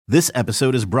This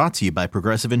episode is brought to you by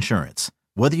Progressive Insurance.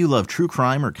 Whether you love true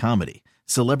crime or comedy,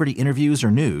 celebrity interviews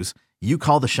or news, you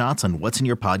call the shots on what's in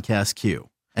your podcast queue.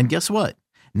 And guess what?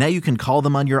 Now you can call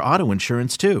them on your auto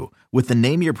insurance too with the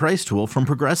Name Your Price tool from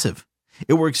Progressive.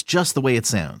 It works just the way it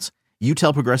sounds. You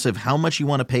tell Progressive how much you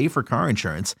want to pay for car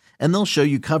insurance, and they'll show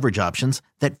you coverage options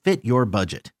that fit your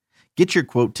budget. Get your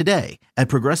quote today at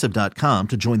Progressive.com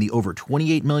to join the over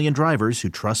 28 million drivers who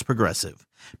trust Progressive.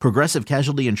 Progressive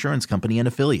Casualty Insurance Company and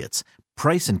Affiliates.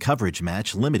 Price and coverage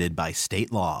match limited by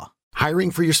state law. Hiring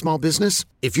for your small business?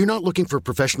 If you're not looking for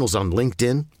professionals on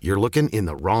LinkedIn, you're looking in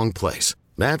the wrong place.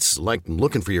 That's like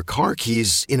looking for your car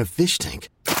keys in a fish tank.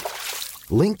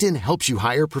 LinkedIn helps you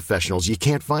hire professionals you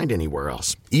can't find anywhere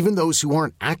else, even those who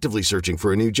aren't actively searching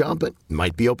for a new job but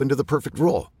might be open to the perfect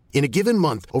role. In a given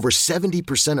month, over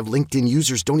 70% of LinkedIn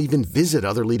users don't even visit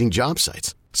other leading job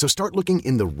sites. So start looking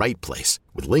in the right place.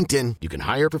 With LinkedIn, you can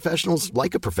hire professionals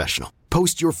like a professional.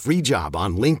 Post your free job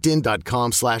on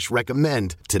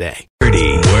linkedin.com/recommend today.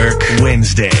 Dirty Work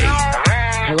Wednesday.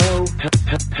 Hello?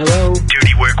 Hello?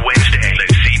 Dirty Work Wednesday.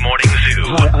 Let's see Morning Zoo.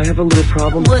 Hi, I have a little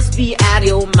problem. Must be out of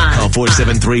your mind. Call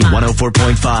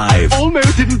 473-104.5.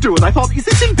 Almost didn't do it. I thought, is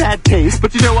this in bad taste?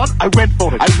 But you know what? I went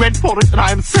for it, and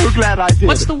I am so glad I did.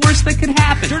 What's the worst that could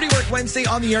happen? Dirty Work Wednesday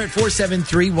on the air at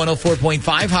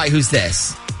 473-104.5. Hi, who's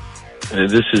this?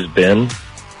 This is Ben.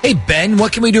 Hey, Ben,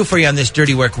 what can we do for you on this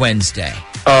Dirty Work Wednesday?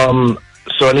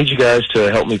 So I need you guys to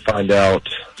help me find out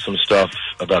some stuff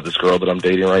about this girl that I'm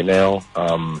dating right now.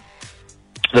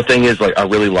 The thing is, like, I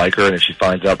really like her, and if she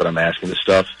finds out that I'm asking this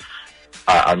stuff,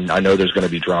 I know there's going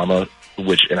to be drama,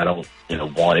 and I don't,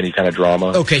 want any kind of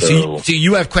drama. Okay, so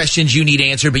you have questions you need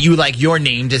answered, but you like your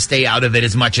name to stay out of it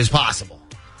as much as possible.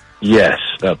 Yes,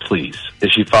 please.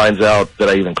 If she finds out that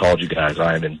I even called you guys,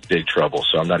 I am in big trouble,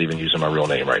 so I'm not even using my real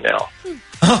name right now.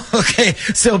 Oh, okay,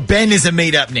 so Ben is a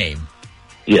made-up name.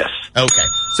 Yes. Okay,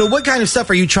 so what kind of stuff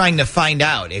are you trying to find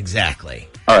out exactly?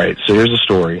 All right, so here's the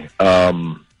story.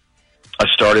 I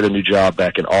started a new job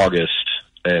back in August,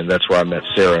 and that's where I met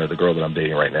Sarah, the girl that I'm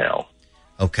dating right now.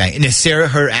 Okay, and is Sarah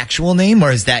her actual name,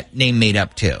 or is that name made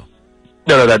up too?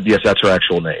 No, that's her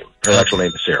actual name. Her actual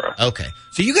name is Sarah. Okay,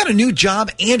 so you got a new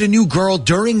job and a new girl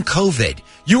during COVID.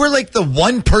 You were like the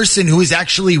one person who is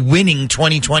actually winning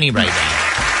 2020 right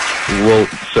now. Well,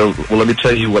 let me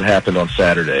tell you what happened on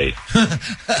Saturday.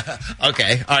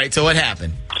 Okay, all right, so what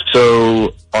happened?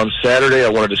 So on Saturday, I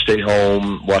wanted to stay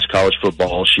home, watch college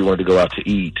football. She wanted to go out to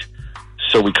eat.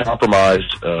 So we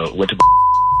compromised, went to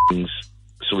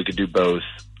so we could do both.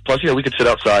 Plus, we could sit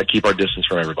outside, keep our distance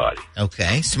from everybody.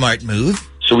 Okay, smart move.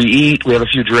 So we eat, we have a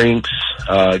few drinks,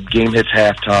 game hits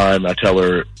halftime. I tell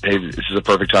her, hey, this is a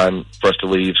perfect time for us to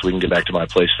leave so we can get back to my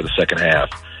place for the second half.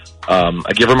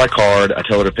 I give her my card. I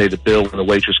tell her to pay the bill when the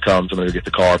waitress comes. I'm going to get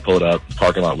the car, pull it up. The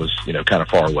parking lot was, kind of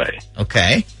far away.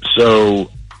 Okay.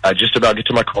 So I just about get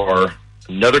to my car.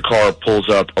 Another car pulls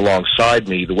up alongside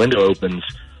me. The window opens.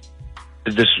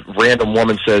 This random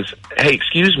woman says, hey,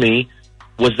 excuse me,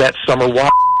 was that Summer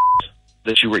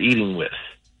that you were eating with?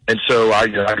 And so I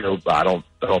go, I don't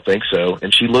think so.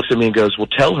 And she looks at me and goes, well,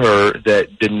 tell her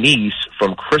that Denise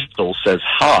from Crystal says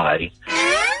hi,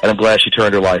 and I'm glad she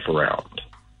turned her life around.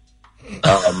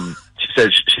 She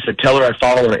said, tell her I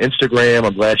follow her on Instagram.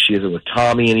 I'm glad she isn't with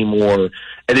Tommy anymore.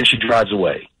 And then she drives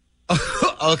away.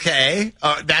 Okay.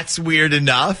 That's weird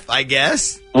enough, I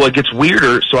guess. Well, it gets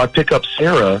weirder. So I pick up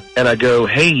Sarah and I go,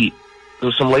 hey, there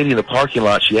was some lady in the parking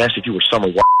lot. She asked if you were Summer.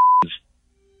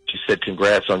 She said,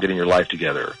 congrats on getting your life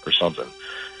together or something.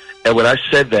 And when I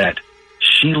said that,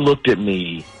 she looked at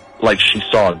me like she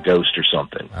saw a ghost or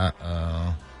something.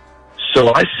 Uh-oh.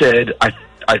 So I said, I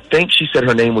think she said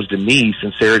her name was Denise,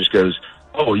 and Sarah just goes,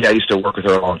 oh, yeah, I used to work with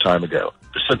her a long time ago.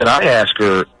 So then I asked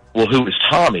her, well, who is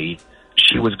Tommy?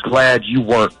 She was glad you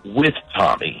weren't with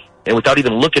Tommy. And without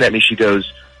even looking at me, she goes,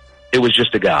 it was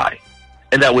just a guy.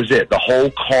 And that was it. The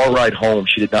whole car ride home,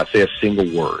 she did not say a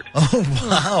single word. Oh,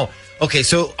 wow. Okay,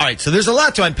 so, all right, so there's a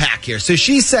lot to unpack here. So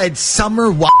she said Summer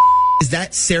Is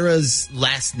that Sarah's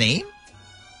last name?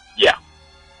 Yeah.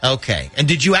 Okay. And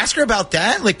did you ask her about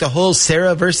that? Like the whole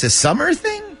Sarah versus Summer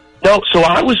thing? No, so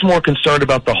I was more concerned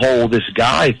about the whole this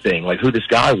guy thing, like who this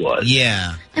guy was.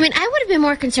 Yeah. I mean, I would have been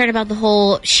more concerned about the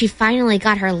whole she finally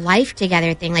got her life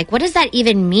together thing. Like, what does that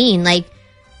even mean? Like,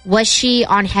 was she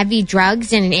on heavy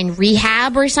drugs and in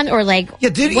rehab or something? Or like,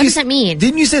 what does that mean?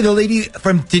 Didn't you say the lady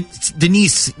from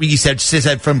Denise, you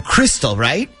said from Crystal,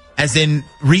 right? As in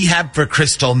rehab for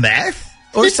crystal meth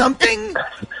or something?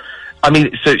 I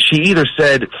mean, so she either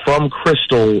said from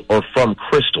Crystal or from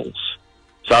Crystals.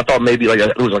 So I thought maybe like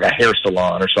it was like a hair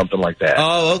salon or something like that.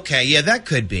 Oh, okay. Yeah, that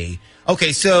could be.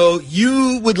 Okay, so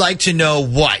you would like to know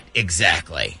what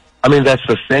exactly? I mean, that's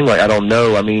the thing. Like, I don't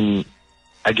know. I mean,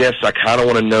 I guess I kind of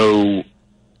want to know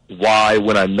why,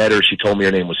 when I met her, she told me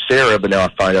her name was Sarah, but now I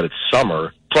find out it's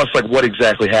Summer. Plus, like, what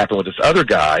exactly happened with this other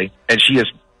guy, and she has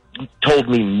told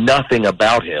me nothing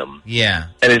about him. Yeah.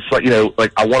 And it's like, you know,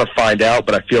 like, I want to find out,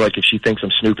 but I feel like if she thinks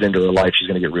I'm snooping into her life, she's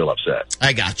going to get real upset.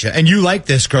 I gotcha. And you like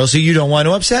this girl, so you don't want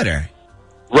to upset her.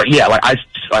 Right, yeah, like,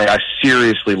 I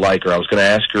seriously like her. I was going to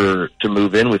ask her to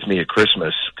move in with me at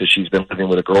Christmas because she's been living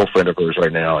with a girlfriend of hers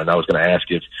right now, and I was going to ask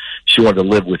if she wanted to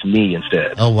live with me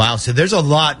instead. Oh, wow. So there's a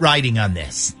lot riding on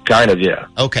this. Kind of, yeah.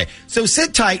 Okay. So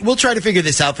sit tight. We'll try to figure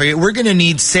this out for you. We're going to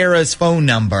need Sarah's phone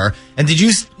number. And did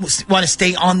you want to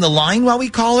stay on the line while we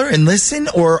call her and listen,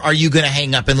 or are you going to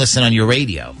hang up and listen on your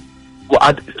radio? Well,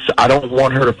 I don't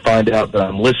want her to find out that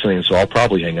I'm listening, so I'll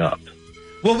probably hang up.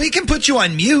 Well, we can put you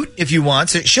on mute if you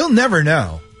want, so she'll never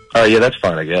know. Yeah, that's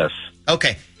fine, I guess.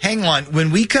 Okay, hang on.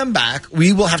 When we come back,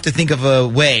 we will have to think of a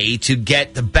way to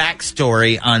get the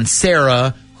backstory on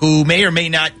Sarah, who may or may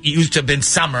not used to have been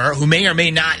Summer, who may or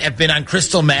may not have been on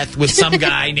crystal meth with some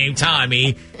guy named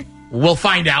Tommy. We'll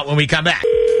find out when we come back.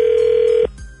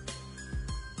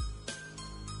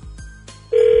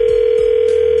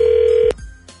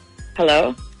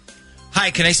 Hello? Hi,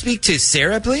 can I speak to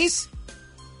Sarah, please?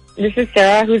 This is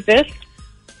Sarah. Who's this?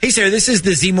 Hey, Sarah, this is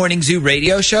the Z Morning Zoo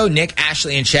radio show. Nick,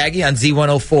 Ashley, and Shaggy on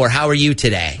Z104. How are you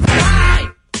today?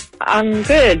 I'm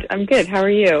good. How are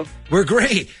you? We're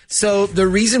great. So the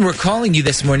reason we're calling you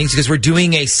this morning is because we're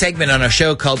doing a segment on our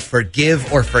show called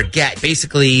Forgive or Forget.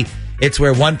 Basically, it's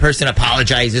where one person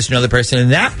apologizes to another person,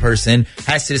 and that person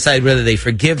has to decide whether they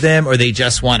forgive them or they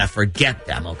just want to forget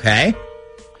them, okay?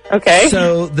 Okay.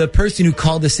 So the person who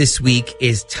called us this week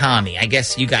is Tommy. I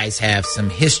guess you guys have some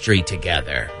history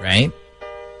together, right?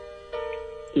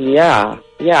 Yeah,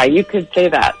 you could say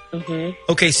that. Mm-hmm.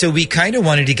 Okay, so we kind of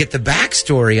wanted to get the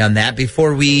backstory on that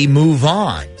before we move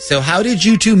on. So how did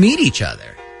you two meet each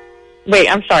other? Wait,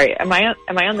 I'm sorry. Am I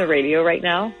on the radio right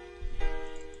now?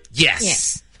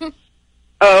 Yes.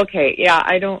 Oh, okay. Yeah,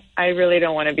 I really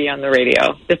don't want to be on the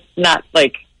radio. It's not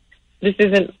like, this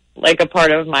isn't like a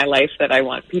part of my life that I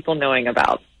want people knowing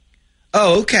about.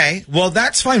 Oh, okay. Well,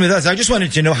 that's fine with us. I just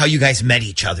wanted to know how you guys met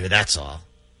each other, that's all.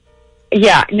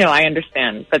 Yeah, no, I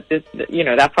understand. But this,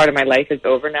 that part of my life is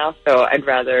over now, so I'd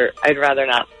rather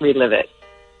not relive it.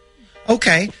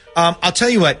 Okay. I'll tell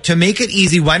you what, to make it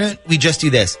easy, why don't we just do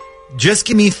this? Just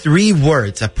give me 3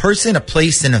 words, a person, a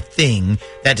place, and a thing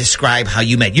that describe how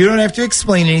you met. You don't have to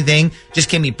explain anything. Just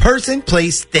give me person,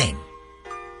 place, thing.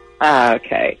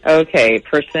 Okay.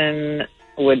 Person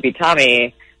would be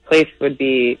Tommy. Place would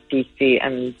be DC,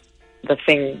 and the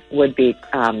thing would be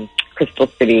Crystal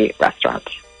City Restaurant.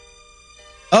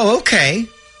 Oh, okay.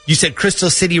 You said Crystal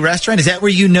City Restaurant. Is that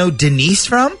where you know Denise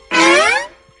from?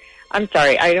 I'm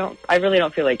sorry. I really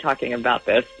don't feel like talking about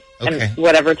this. Okay. And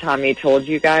whatever Tommy told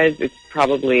you guys, it's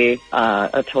probably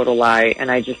a total lie.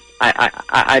 And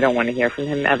I don't want to hear from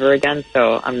him ever again.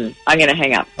 So I'm going to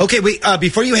hang up. Okay, wait.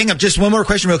 Before you hang up, just one more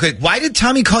question real quick. Why did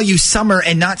Tommy call you Summer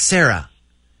and not Sarah?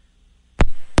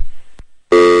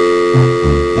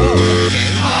 Oh, okay.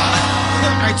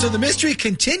 All right, so the mystery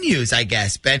continues, I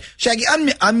guess, Ben. Shaggy,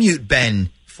 unmute Ben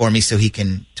for me so he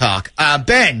can talk.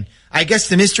 Ben, I guess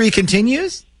the mystery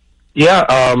continues? Yeah,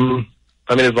 I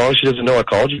mean, as long as she doesn't know I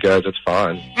called you guys, that's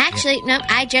fine. Actually, no,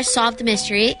 I just solved the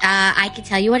mystery. I can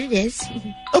tell you what it is.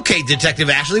 Okay, Detective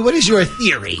Ashley, what is your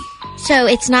theory? So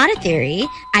it's not a theory.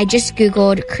 I just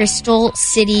Googled Crystal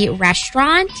City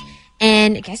Restaurant,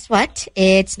 and guess what?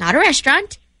 It's not a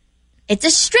restaurant. It's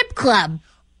a strip club.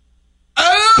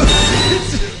 Oh!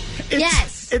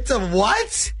 Yes. It's a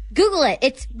what? Google it.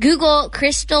 It's Google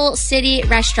Crystal City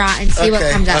Restaurant and see what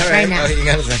comes up right now. Hang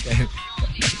on a second.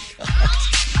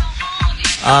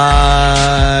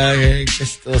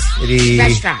 Crystal City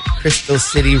Restaurant. Crystal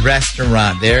City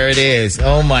Restaurant. There it is.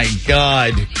 Oh my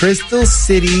God. Crystal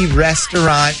City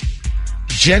Restaurant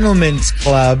Gentlemen's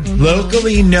Club,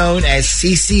 locally known as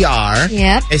CCR,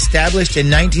 established in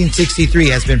 1963,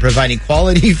 has been providing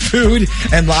quality food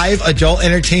and live adult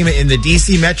entertainment in the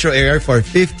D.C. metro area for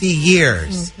 50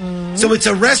 years. So it's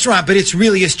a restaurant, but it's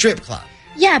really a strip club.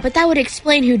 Yeah, but that would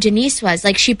explain who Denise was.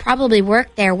 Like, she probably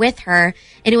worked there with her,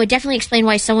 and it would definitely explain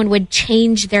why someone would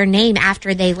change their name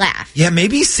after they left. Yeah,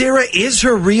 maybe Sarah is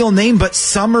her real name, but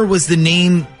Summer was the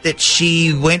name that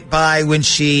she went by when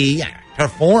she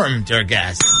performed, I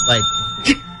guess. Like,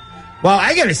 well,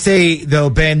 I gotta say, though,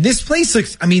 Ben, this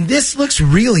looks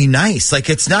really nice. Like,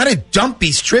 it's not a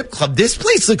dumpy strip club. This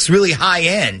place looks really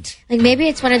high-end. Like, maybe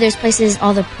it's one of those places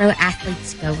all the pro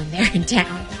athletes go when they're in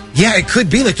town. Yeah, it could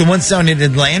be like the ones down in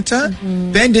Atlanta.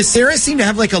 Ben, does Sarah seem to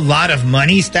have like a lot of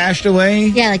money stashed away?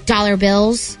 Yeah, like dollar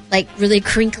bills, like really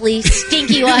crinkly,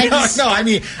 stinky ones. No, I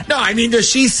mean, does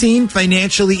she seem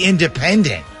financially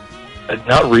independent?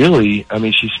 Not really. I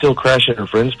mean, she's still crashing at her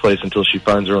friend's place until she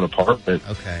finds her own apartment.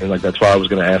 Okay. And like that's why I was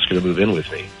going to ask her to move in with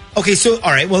me. Okay, so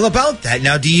all right. Well, about that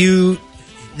now,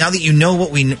 now that you know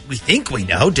what we think we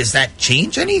know, does that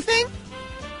change anything?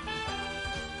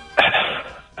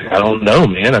 I don't know,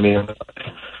 man. I mean,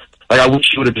 like I wish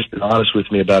she would have just been honest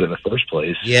with me about it in the first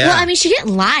place. Yeah. Well, I mean, she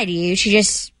didn't lie to you. She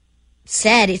just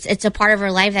said it's a part of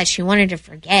her life that she wanted to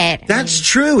forget. That's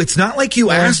true. It's not like you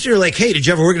asked her, like, hey, did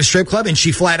you ever work in a strip club? And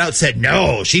she flat out said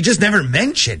no. She just never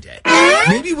mentioned it.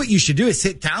 Maybe what you should do is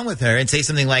sit down with her and say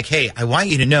something like, hey, I want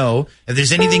you to know if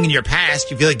there's anything in your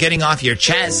past you feel like getting off your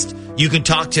chest, you can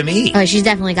talk to me. Oh, she's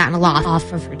definitely gotten a lot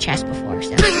off of her chest before.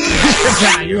 So.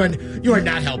 Yeah, you are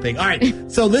not helping. All right.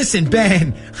 So listen,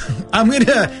 Ben, I'm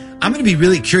gonna be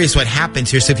really curious what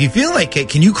happens here. So if you feel like it,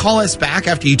 can you call us back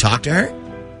after you talk to her?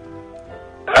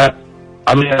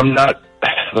 I mean, I'm not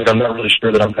really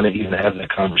sure that I'm going to even have that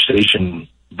conversation.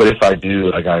 But if I do,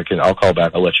 like I'll call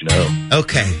back. I'll let you know.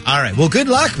 Okay. All right. Well, good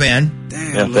luck, man.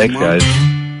 Damn, thanks,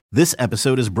 guys. This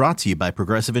episode is brought to you by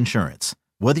Progressive Insurance.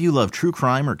 Whether you love true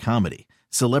crime or comedy,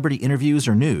 celebrity interviews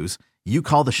or news, you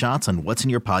call the shots on what's in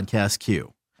your podcast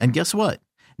queue. And guess what?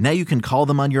 Now you can call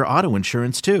them on your auto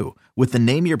insurance too with the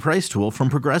Name Your Price tool from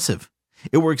Progressive.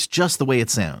 It works just the way it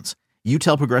sounds. You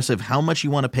tell Progressive how much you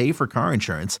want to pay for car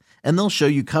insurance, and they'll show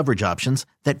you coverage options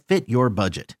that fit your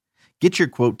budget. Get your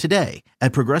quote today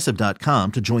at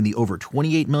Progressive.com to join the over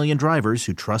 28 million drivers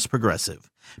who trust Progressive.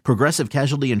 Progressive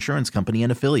Casualty Insurance Company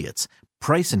and Affiliates.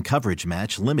 Price and coverage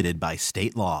match limited by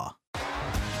state law.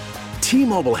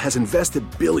 T-Mobile has invested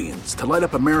billions to light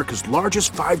up America's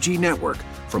largest 5G network,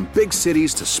 from big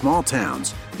cities to small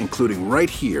towns, including right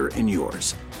here in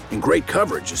yours. And great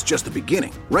coverage is just the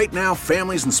beginning. Right now,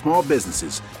 families and small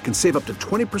businesses can save up to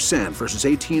 20% versus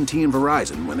AT&T and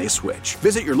Verizon when they switch.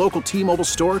 Visit your local T-Mobile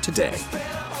store today.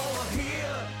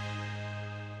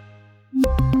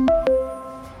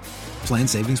 Plan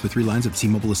savings with 3 lines of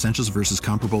T-Mobile Essentials versus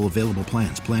comparable available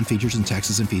plans. Plan features and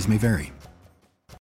taxes and fees may vary.